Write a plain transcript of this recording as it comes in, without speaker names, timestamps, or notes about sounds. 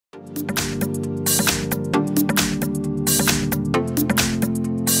Hi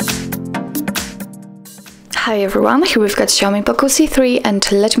everyone, here we've got Xiaomi Poco C3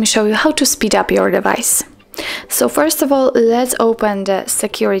 and let me show you how to speed up your device. So first of all, let's open the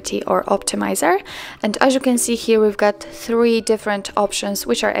security or optimizer, and as you can see here we've got 3 different options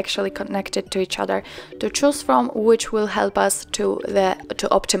which are actually connected to each other to choose from, which will help us to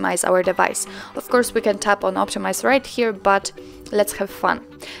optimize our device. Of course we can tap on optimize right here, but let's have fun.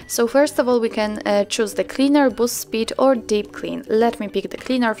 So first of all we can choose the cleaner, boost speed or deep clean. Let me pick the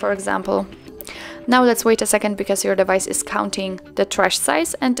cleaner for example. Now let's wait a second because your device is counting the trash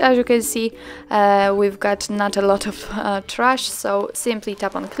size, and as you can see we've got not a lot of trash, so simply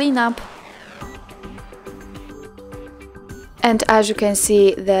tap on cleanup. And as you can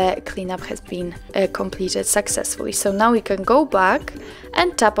see the cleanup has been completed successfully. So now we can go back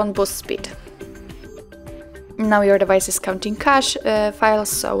and tap on boost speed. Now your device is counting cache files,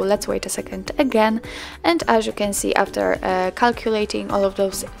 so let's wait a second again, and as you can see after calculating all of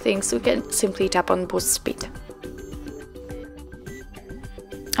those things we can simply tap on boost speed.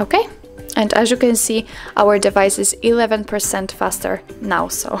 Okay, and as you can see our device is 11% faster now,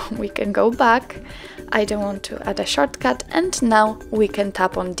 so we can go back. I don't want to add a shortcut, and now we can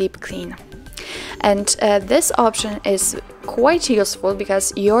tap on deep clean. And this option is quite useful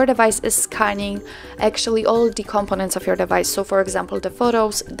because your device is scanning actually all the components of your device. So for example the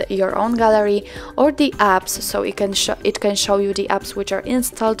photos, your own gallery or the apps, so it can show you the apps which are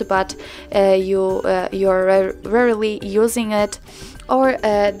installed but you're rarely using it, or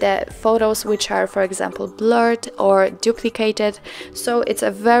the photos which are for example blurred or duplicated. So it's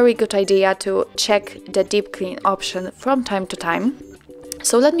a very good idea to check the deep clean option from time to time.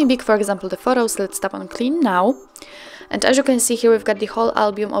 So let me pick for example the photos. Let's tap on clean now, and as you can see here we've got the whole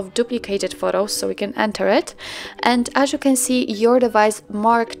album of duplicated photos, so we can enter it, and as you can see your device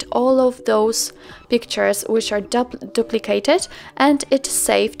marked all of those pictures which are duplicated, and it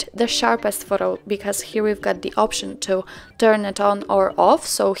saved the sharpest photo because here we've got the option to turn it on or off.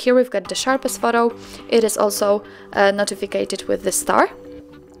 So here we've got the sharpest photo, it is also notified with the star.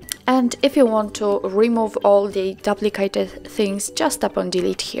 And if you want to remove all the duplicated things, just tap on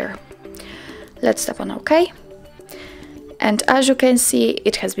delete here. Let's tap on OK. And as you can see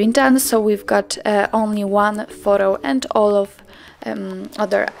it has been done, so we've got only one photo and all of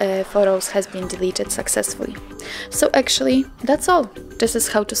other photos has been deleted successfully. So actually that's all. This is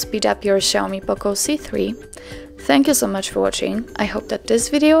how to speed up your Xiaomi Poco C3. Thank you so much for watching. I hope that this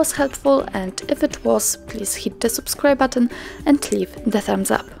video was helpful, and if it was, please hit the subscribe button and leave the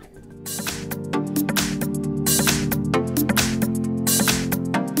thumbs up.